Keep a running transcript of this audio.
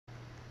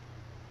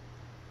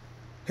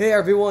Hey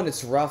everyone,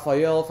 it's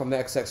Raphael from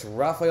XX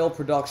Raphael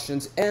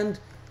Productions, and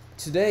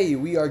today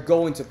we are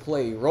going to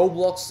play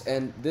Roblox,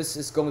 and this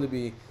is going to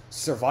be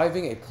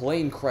surviving a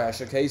plane crash.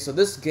 Okay, so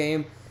this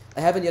game,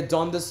 I haven't yet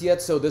done this yet,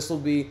 so this will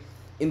be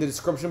in the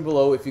description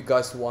below if you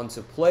guys want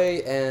to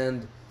play.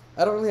 And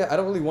I don't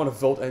really want to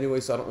vote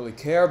anyway, so I don't really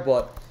care.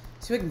 But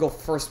see if I can go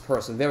first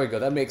person. There we go.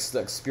 That makes the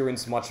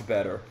experience much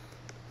better.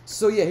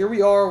 So yeah, here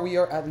we are. We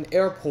are at an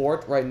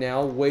airport right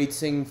now,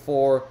 waiting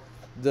for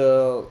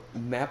the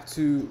map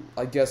to,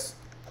 I guess,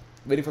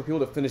 waiting for people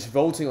to finish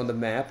voting on the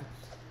map.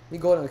 Let me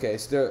go ahead. Okay,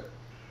 so there,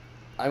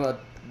 I'm gonna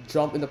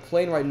jump in the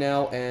plane right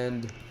now,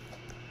 and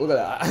look at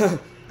that.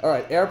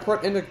 Alright,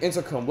 airport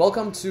intercom.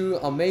 Welcome to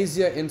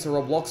Amazia into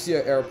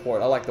Robloxia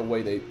Airport. I like the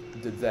way they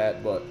did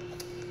that, but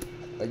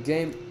a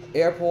game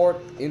airport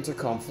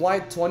intercom.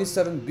 Flight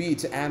 27B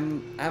to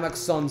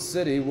Amaxon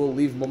City will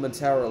leave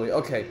momentarily.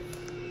 Okay.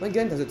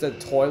 Again, does it say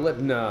toilet?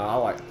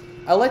 No,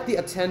 I like the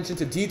attention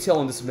to detail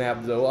on this map,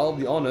 though. I'll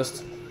be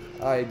honest.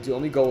 I do.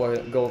 Let me go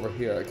over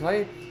here. Can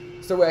I?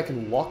 Is there a way I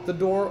can lock the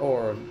door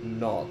or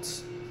not?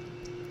 It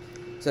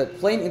said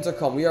plane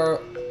intercom. We are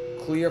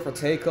clear for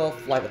takeoff.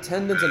 Flight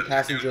attendants and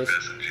passengers.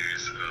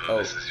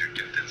 This is your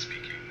captain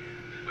speaking.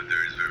 Weather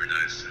is very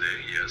nice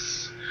today.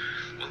 Yes.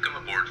 Welcome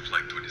aboard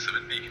Flight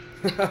 27B.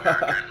 We are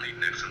currently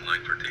next in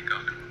line for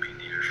takeoff and will be in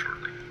the air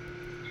shortly.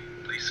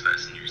 Please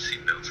fasten your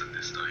seatbelts at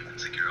this time and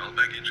secure all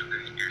baggage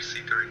underneath your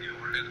seat or in the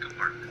overhead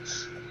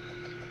compartments.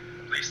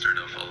 Please turn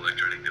off all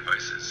electronic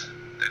devices.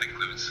 That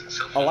includes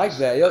cell phones, I like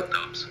that.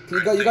 laptops,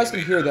 you guys can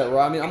hear that,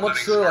 right? I mean, I'm not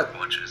sure, like,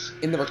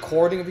 in the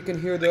recording if you can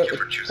hear it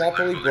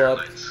properly,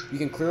 but you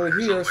can clearly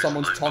hear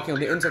someone's talking on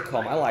the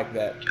intercom. I like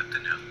that.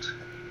 Captain out.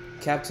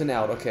 Captain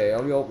out. Okay,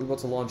 are we about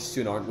to launch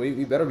soon, aren't we?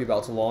 We better be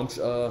about to launch.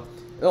 Oh,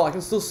 I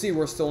can still see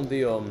we're still in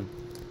the,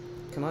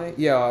 Can I?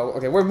 Yeah,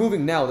 okay, we're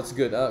moving now. That's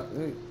good.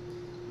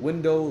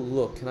 Window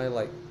look. Can I,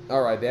 like...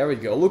 Alright, there we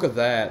go. Look at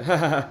that.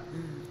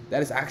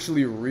 That is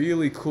actually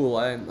really cool.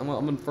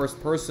 I'm in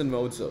first person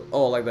mode, so...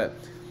 Oh, I like that.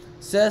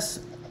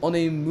 Says, on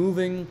a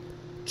moving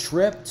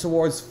trip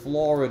towards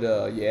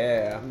Florida.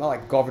 Yeah. Not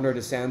like Governor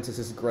DeSantis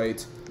is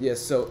great. Yes,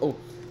 so... Oh,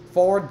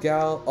 forward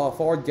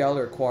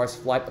gallery requires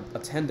flight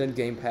attendant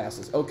game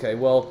passes. Okay,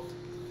 well...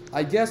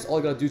 I guess all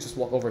I gotta do is just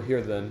walk over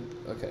here then.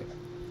 Okay.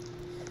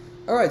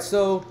 Alright,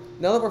 so...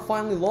 Now that we're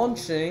finally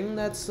launching,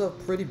 that's a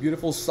pretty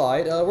beautiful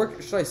sight.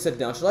 Where should I sit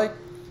down? Should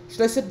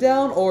I sit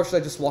down or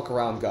should I just walk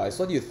around, guys?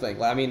 What do you think?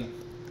 Like, I mean,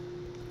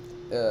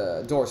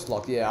 door's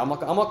locked. Yeah,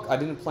 I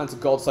didn't plan to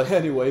go outside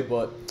anyway,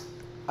 but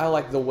I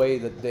like the way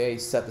that they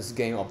set this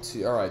game up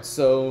to. All right,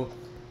 so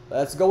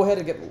let's go ahead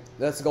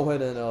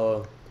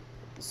and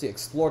see,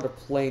 explore the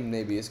plane.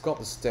 Maybe it's got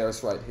the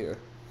stairs right here.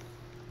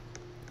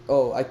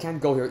 Oh, I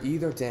can't go here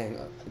either. Dang,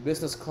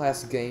 business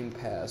class game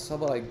pass. How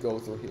about I go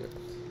through here?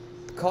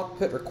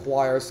 Cockpit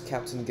requires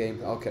captain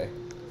game. Okay,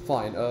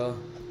 fine.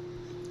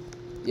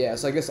 Yeah,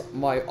 so I guess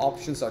my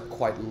options are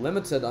quite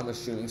limited, I'm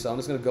assuming, so I'm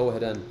just gonna go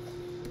ahead and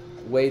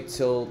wait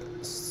till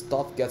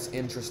stuff gets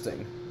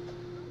interesting.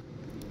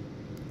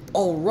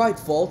 Alright,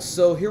 folks,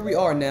 so here we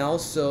are now.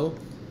 So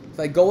if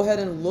I go ahead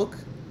and look,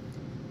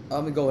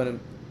 I'm gonna go ahead and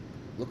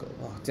look.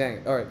 Oh, dang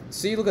it. Alright,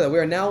 see, look at that. We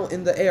are now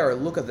in the air.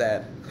 Look at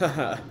that.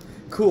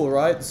 Cool,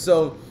 right?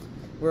 So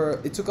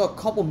it took a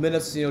couple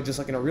minutes, you know, just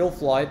like in a real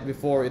flight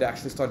before it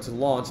actually started to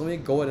launch. Let me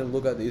go ahead and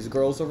look at these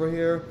girls over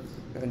here.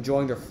 They're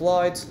enjoying their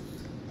flight.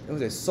 It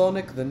was a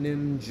Sonic the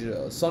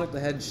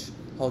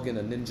Hedgehog in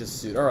a ninja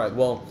suit. Alright,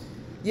 well,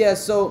 yeah,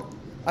 so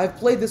I've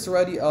played this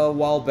already a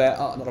while back,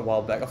 not a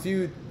while back, a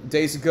few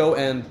days ago,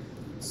 and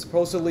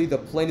supposedly the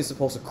plane is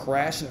supposed to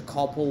crash in a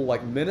couple,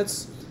 like,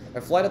 minutes.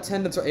 Our flight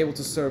attendants are able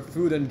to serve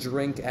food and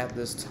drink at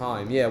this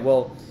time. Yeah,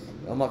 well,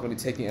 I'm not going to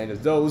be taking any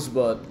of those,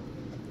 but...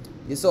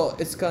 Yeah, so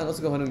it's kind of, let's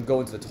go ahead and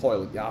go into the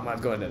toilet. Yeah, I'm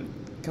not going in.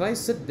 Can I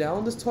sit down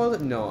in this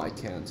toilet? No, I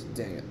can't.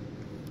 Dang it.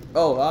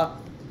 Oh,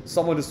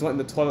 someone just went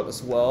in the toilet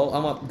as well.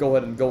 I'm gonna go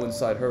ahead and go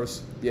inside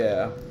hers.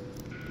 Yeah.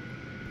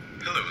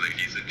 Hello,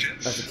 ladies and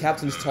gents. As the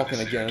captain's talking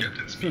again.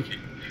 Captain speaking.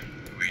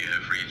 We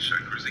have reached our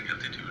cruising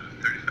altitude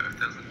of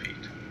 35,000 feet.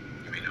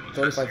 You may now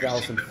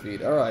 35,000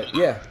 feet. Alright,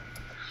 yeah.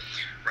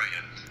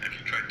 Ryan, have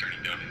you tried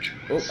turning down engine?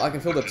 Oh, I can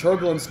feel the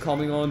turbulence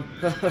coming on.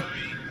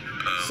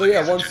 So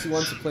yeah, once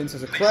the plane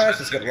says a crash,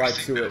 let's get right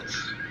to it.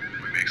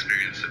 We may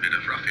experience a bit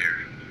of rough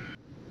air.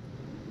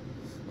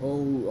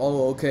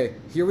 Oh, okay.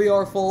 Here we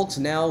are, folks.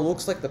 Now,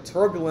 looks like the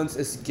turbulence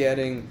is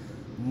getting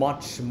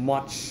much,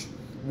 much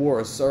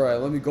worse. Alright,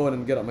 let me go ahead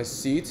and get up my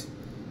seat.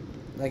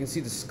 I can see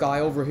the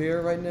sky over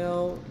here right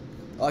now.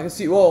 I can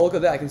see, whoa, look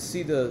at that. I can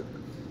see the...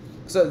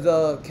 So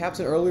the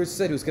captain earlier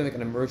said he was going to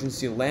make an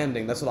emergency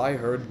landing. That's what I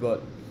heard,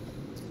 but...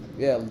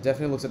 Yeah, it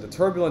definitely looks like the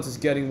turbulence is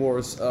getting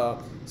worse.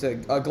 It's a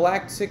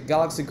Galactic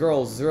Galaxy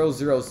Girl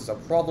 00 says a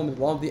problem with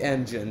one of the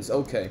engines.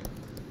 Okay.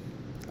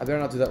 I better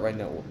not do that right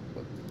now.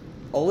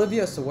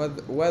 Olivia is a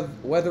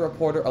weather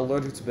reporter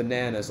allergic to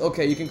bananas.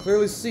 Okay, you can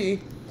clearly see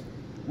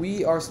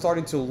we are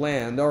starting to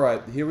land.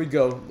 Alright, here we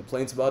go. The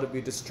plane's about to be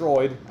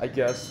destroyed, I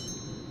guess.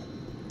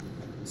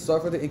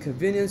 Sorry for the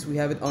inconvenience, we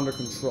have it under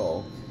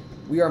control.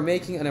 We are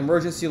making an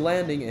emergency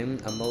landing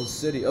in Amo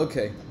City.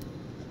 Okay.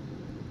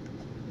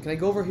 Can I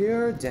go over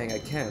here? Dang, I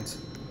can't.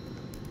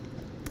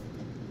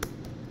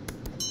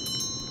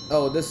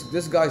 Oh,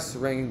 this guy's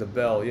ringing the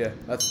bell. Yeah,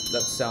 that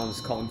sound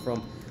is coming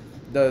from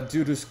the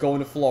dude who's going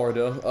to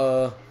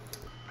Florida.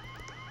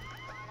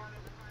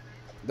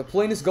 The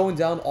plane is going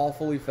down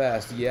awfully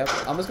fast. Yep,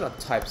 I'm just gonna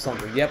type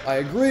something. Yep, I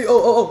agree.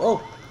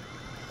 Oh.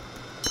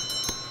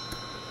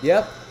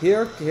 Yep,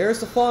 here's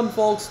the fun,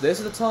 folks. This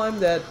is the time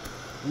that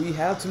we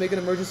have to make an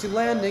emergency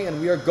landing,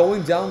 and we are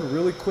going down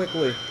really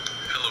quickly.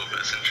 Hello,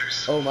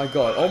 passengers. Oh my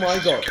god, oh my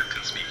god.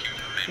 Captain speaking.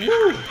 Maybe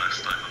Woo! for the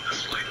last time on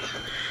this flight.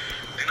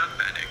 Do not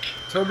panic.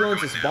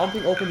 Turbulence is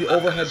bumping open the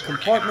overhead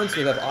compartments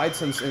that have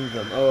items in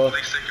them.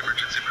 Please take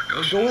emergency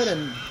I'll precautions. go ahead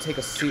and take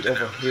a seat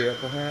over here,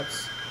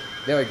 perhaps.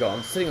 There we go,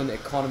 I'm sitting on the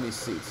economy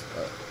seat.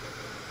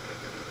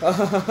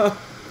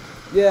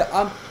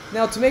 Yeah,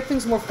 now to make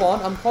things more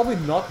fun, I'm probably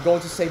not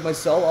going to save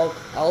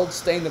myself. I'll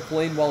stay in the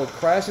plane while it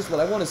crashes, but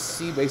I want to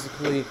see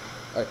basically,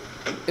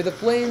 if the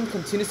plane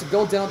continues to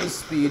go down to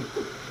speed,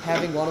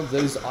 having one of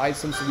those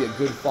items would be a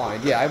good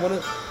find. Yeah, I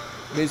want to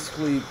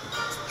basically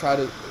try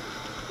to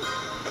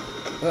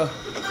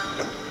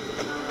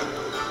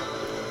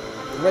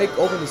break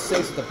open the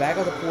safes at the back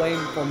of the plane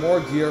for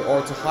more gear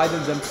or to hide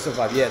in them to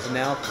survive. Yes,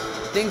 now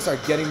things are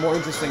getting more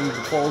interesting,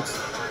 folks.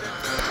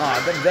 I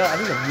think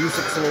the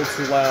music's a little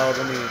too loud.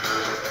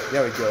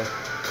 There we go.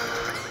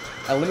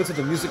 I limited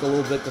the music a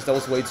little bit because that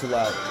was way too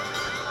loud.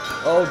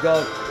 Oh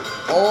god.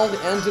 All the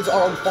engines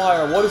are on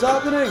fire. What is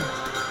happening?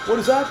 What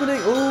is happening?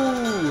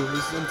 Ooh,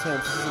 this is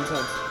intense. This is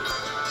intense.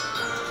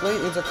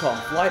 Plane intercom.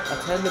 Flight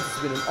attendants,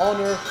 it's been an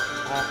honor.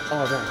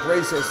 Oh man,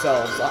 brace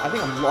yourselves. I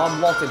think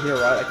I'm locked in here,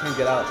 right? I can't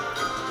get out.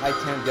 I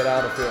can't get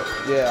out of here.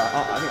 Yeah,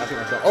 I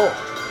think I'm done. Oh!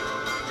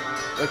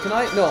 Wait, can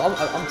I? No,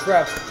 I'm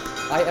trapped.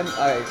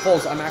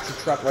 Folks, I'm actually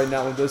trapped right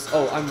now in this.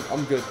 Oh,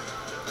 I'm good.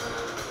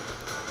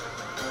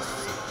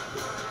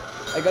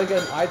 I gotta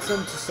get an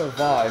item to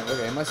survive.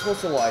 Okay, am I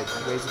supposed to, like,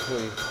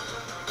 basically...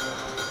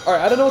 Alright,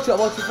 I don't know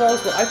about you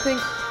folks, but I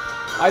think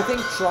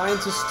trying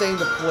to stay in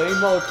the plane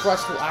while it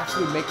crashes will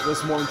actually make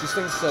this more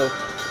interesting, so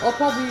I'll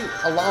probably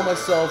allow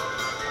myself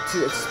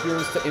to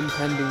experience the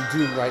impending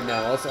doom right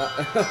now.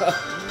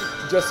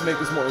 Just to make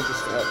this more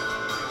interesting.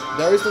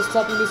 There is no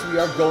stopping this, we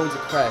are going to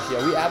crash.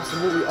 Yeah, we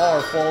absolutely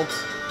are, folks.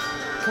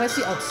 Can I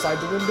see outside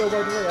the window,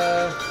 by the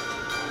way?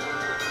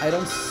 I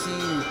don't see...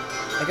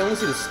 I can only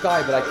see the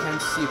sky, but I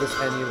can't see if there's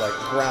any, like,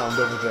 ground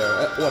over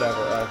there.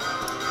 Whatever.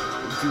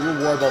 We'll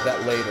worry about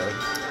that later.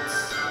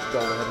 Let's go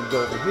ahead and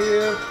go over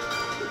here.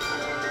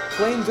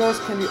 Plane doors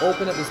can be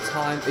opened at this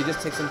time. It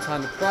just takes some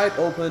time to pry it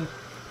open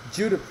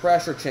due to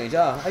pressure change.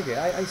 Okay,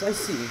 I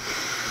see.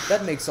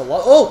 That makes a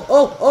lot...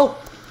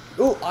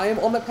 Oh, I am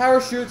on my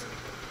parachute.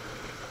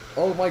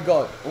 Oh my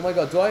god.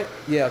 Do I?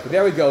 Yeah, okay,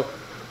 there we go.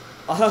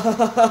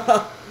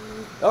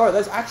 Alright,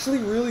 that's actually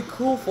really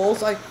cool,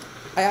 folks.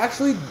 I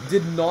actually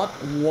did not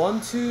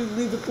want to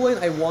leave the plane.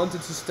 I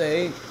wanted to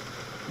stay.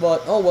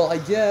 But, oh well, I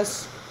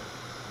guess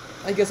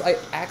I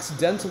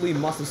accidentally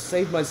must have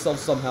saved myself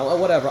somehow.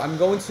 Whatever, I'm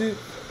going to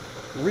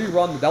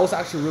rerun. That was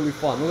actually really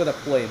fun. Look at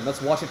that plane.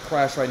 Let's watch it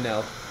crash right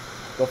now.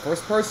 Go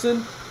first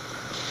person.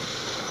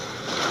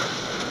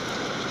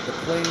 The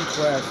plane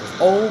crashes.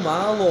 Oh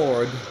my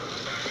lord.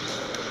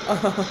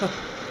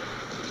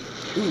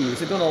 Ooh,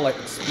 is it gonna, like,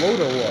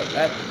 explode or what?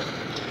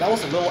 That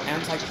was a little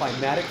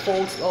anticlimactic,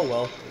 folks. Oh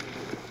well.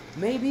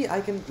 Maybe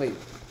I can... Wait.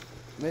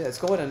 Maybe let's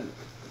go ahead and...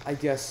 I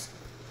guess...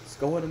 Let's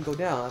go ahead and go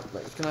down.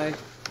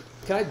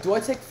 Like, do I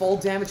take fall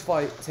damage if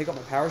I take off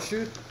my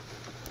parachute?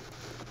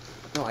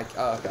 No, I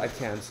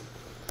can't.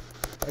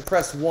 I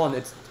press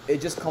 1,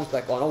 it just comes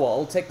back on. Oh well,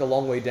 I'll take the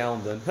long way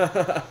down then.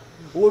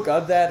 Look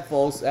at that,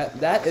 folks.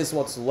 That is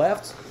what's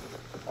left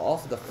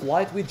of the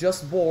flight we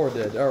just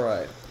boarded.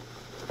 Alright.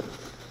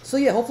 So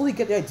yeah, hopefully you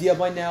get the idea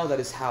by now.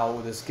 That is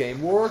how this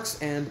game works,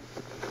 and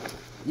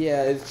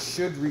yeah, it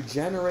should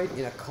regenerate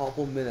in a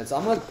couple minutes.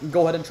 I'm gonna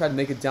go ahead and try to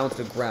make it down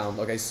to the ground.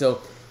 Okay,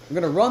 so I'm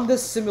gonna run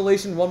this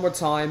simulation one more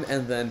time,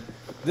 and then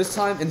this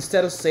time,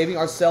 instead of saving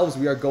ourselves,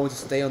 we are going to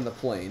stay on the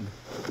plane.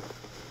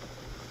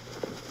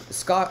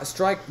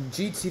 Strike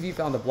GTV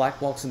found a black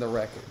box in the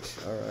wreckage.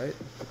 Alright.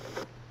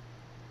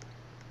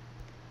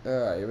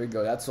 Alright, here we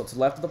go. That's what's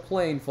left of the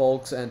plane,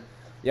 folks, and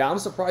yeah, I'm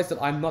surprised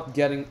that I'm not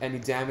getting any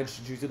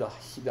damage due to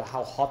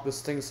how hot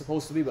this thing is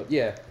supposed to be, but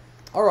yeah.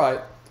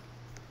 Alright.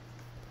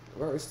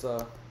 Where is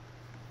the...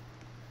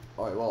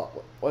 Alright,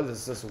 well, what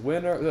is this?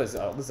 Winner? This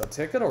is a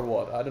ticket or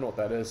what? I don't know what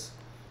that is.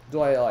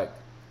 Do I, like...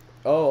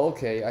 Oh,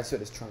 okay, I see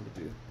what it's trying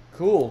to do.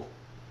 Cool.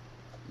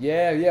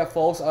 Yeah,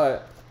 folks,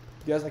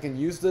 guess I can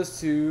use this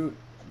to...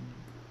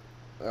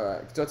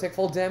 Alright, do I take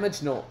full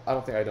damage? No, I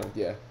don't think I don't,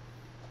 yeah.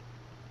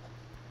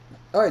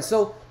 Alright,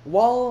 so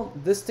while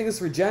this thing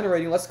is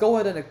regenerating, let's go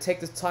ahead and take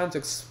this time to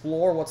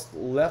explore what's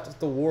left of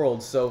the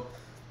world. So,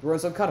 we're in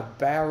some kind of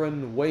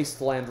barren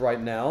wasteland right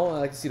now.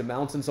 I can see the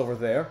mountains over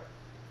there.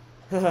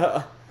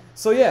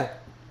 So yeah,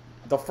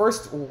 the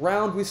first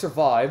round we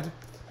survived.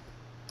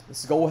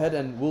 Let's go ahead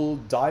and we'll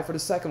die for the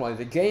second one.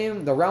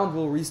 The round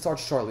will restart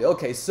shortly.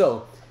 Okay,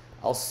 so,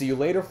 I'll see you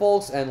later,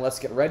 folks, and let's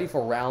get ready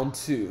for round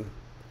 2.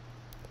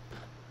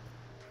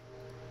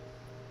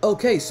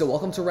 Okay, so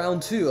welcome to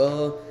round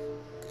 2.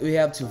 We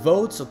have to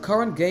vote. So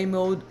current game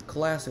mode,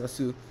 classic. Let's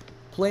do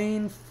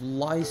plane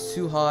flies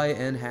too high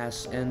and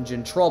has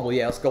engine trouble.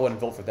 Yeah, let's go ahead and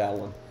vote for that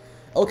one.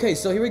 Okay,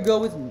 so here we go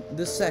with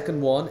the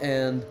second one,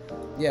 and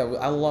yeah,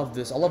 I love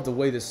this. I love the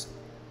way this.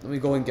 Let me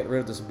go and get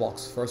rid of this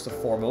box first and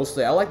foremost.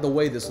 I like the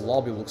way this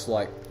lobby looks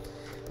like.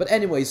 But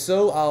anyway,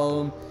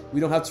 so we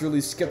don't have to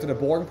really skip to the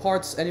boring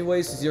parts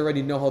anyways, since you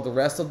already know how the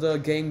rest of the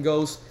game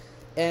goes.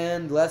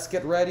 And let's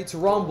get ready to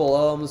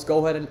rumble. Let's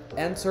go ahead and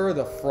enter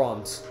the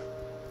front.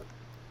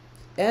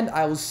 And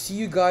I will see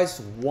you guys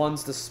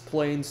once this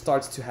plane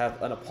starts to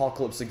have an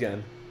apocalypse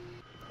again.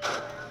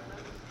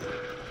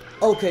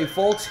 Okay,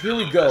 folks, here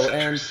we go,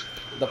 and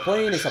the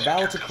plane is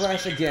about to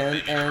crash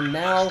again, and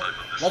now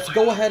let's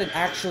go ahead and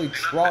actually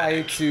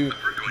try to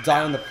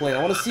die on the plane.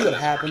 I want to see what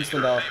happens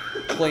when the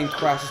plane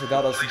crashes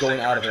without us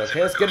going out of it,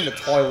 okay? Let's get in the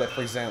toilet,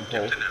 for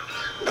example.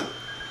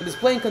 And this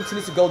plane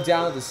continues to go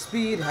down at the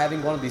speed,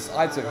 having one of these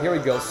items. Here we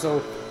go.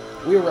 So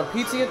we are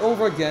repeating it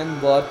over again,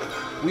 but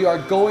we are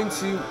going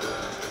to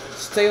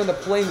stay on the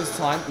plane this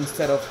time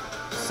instead of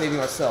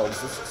saving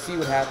ourselves. Let's see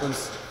what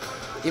happens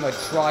if I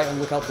try and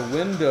look out the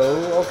window.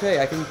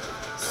 Okay, I can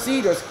see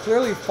there's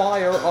clearly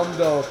fire on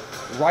the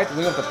right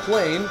wing of the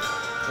plane.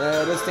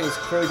 This thing is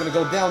clearly going to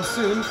go down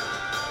soon.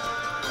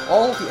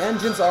 All of the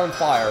engines are on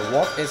fire.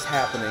 What is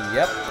happening?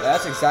 Yep,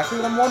 that's exactly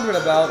what I'm wondering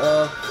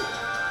about.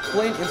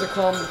 Plane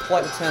intercom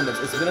flight attendants.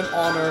 It's been an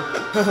honor.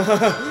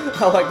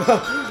 I like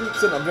that.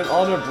 It's been an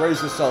honor.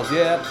 Brace yourselves.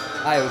 Yeah,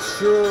 I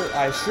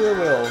sure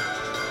will.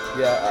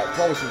 Yeah, I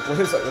probably should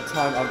brace at the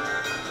time.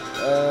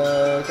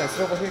 Can I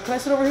sit over here? Can I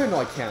sit over here? No,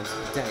 I can't.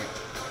 Dang it.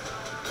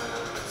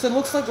 So it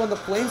looks like when the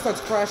plane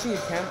starts crashing, you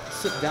can't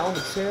sit down in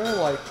the chair.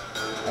 Like,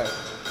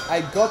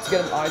 I got to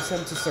get an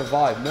item to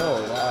survive.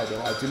 No, I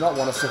do not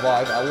want to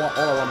survive. All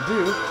I want to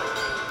do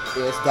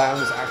is die on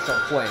this actual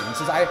plane. And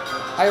since I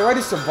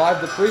already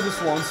survived the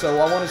previous one, so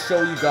I want to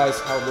show you guys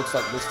how it looks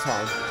like this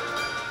time.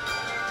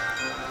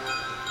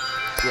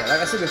 Yeah,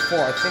 like I said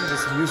before, I think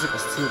this music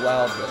is too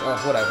loud, but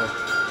whatever.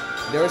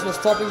 There is no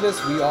stopping this.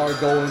 We are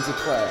going to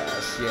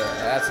crash. Yeah,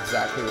 that's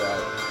exactly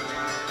right.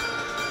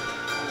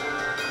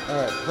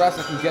 Alright, perhaps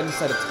I can get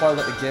inside the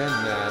toilet again.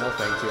 Nah, no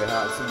thank you.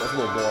 It's a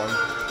little boring.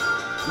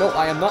 No,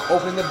 I am not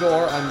opening the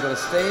door. I'm going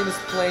to stay in this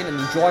plane and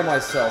enjoy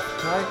myself.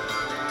 Can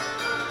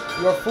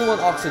I? You are full on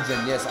oxygen.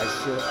 Yes, I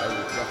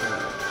would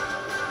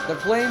definitely. The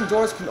plane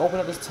doors can open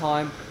at this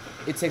time.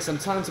 It takes some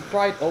time to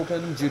pry it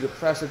open due to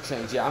pressure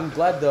change. Yeah, I'm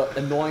glad the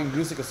annoying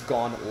music is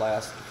gone at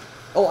last.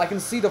 Oh, I can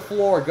see the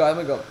floor, guys.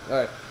 Let me go.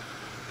 Alright.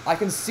 I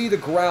can see the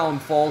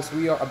ground, folks.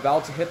 We are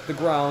about to hit the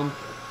ground.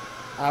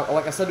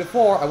 Like I said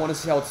before, I want to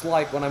see how it's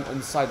like when I'm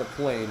inside the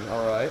plane.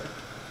 Alright.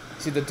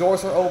 See, the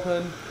doors are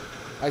open.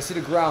 I see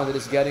the ground. It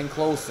is getting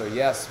closer.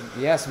 Yes,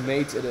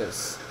 mate, it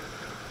is.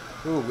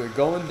 Ooh, we're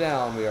going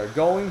down. We are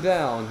going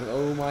down.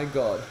 Oh my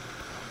god.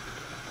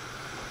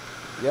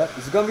 Yep,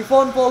 this is gonna be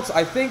fun, folks.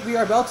 I think we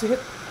are about to hit.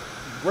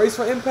 Brace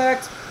for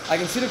impact. I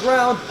can see the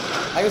ground.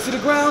 I can see the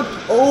ground.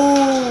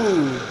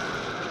 Oh!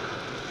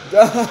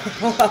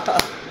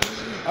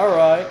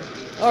 Alright.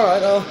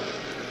 Alright,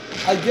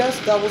 I guess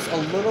that was a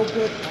little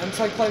bit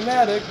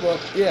anticlimactic, but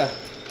yeah.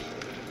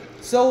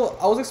 So,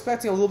 I was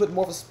expecting a little bit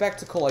more of a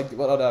spectacle, like,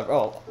 whatever.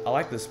 Oh, I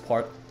like this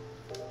part.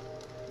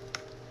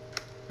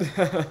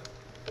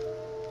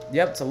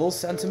 Yep, it's a little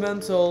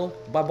sentimental.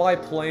 Bye-bye,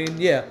 plane.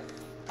 Yeah,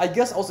 I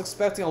guess I was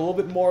expecting a little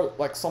bit more,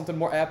 like, something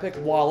more epic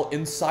while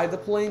inside the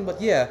plane,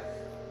 but yeah,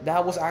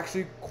 that was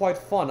actually quite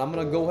fun. I'm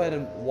gonna go ahead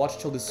and watch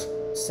till this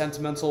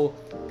sentimental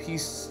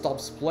piece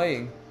stops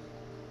playing.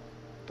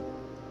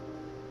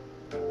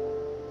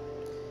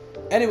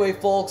 Anyway,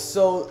 folks,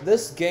 so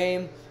this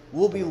game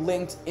will be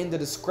linked in the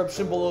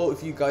description below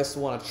if you guys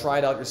want to try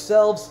it out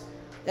yourselves.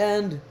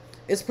 And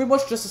it's pretty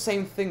much just the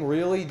same thing,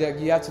 really, that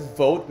you have to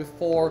vote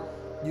before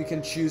you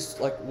can choose,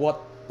 like,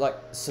 what, like,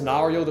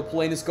 scenario the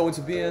plane is going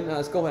to be in.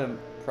 Let's go ahead and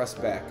press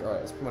back. Alright,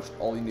 that's pretty much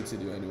all you need to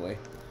do anyway.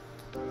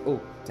 Oh,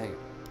 dang it.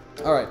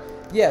 Alright,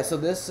 yeah, so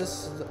this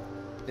is...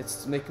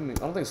 It's making me... I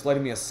don't think it's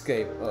letting me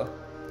escape.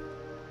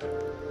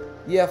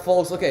 Yeah,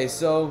 folks, okay,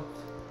 so...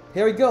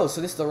 Here we go.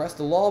 So this is the rest of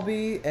the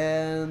lobby,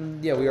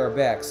 and yeah, we are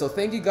back. So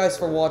thank you guys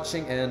for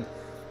watching, and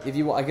if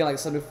you want, again, like I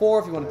said before,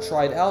 if you want to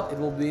try it out, it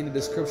will be in the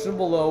description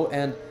below,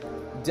 and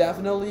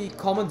definitely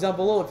comment down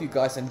below if you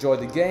guys enjoyed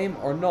the game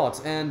or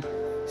not, and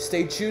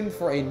stay tuned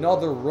for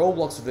another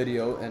Roblox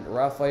video, and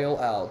Raphael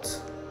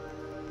out.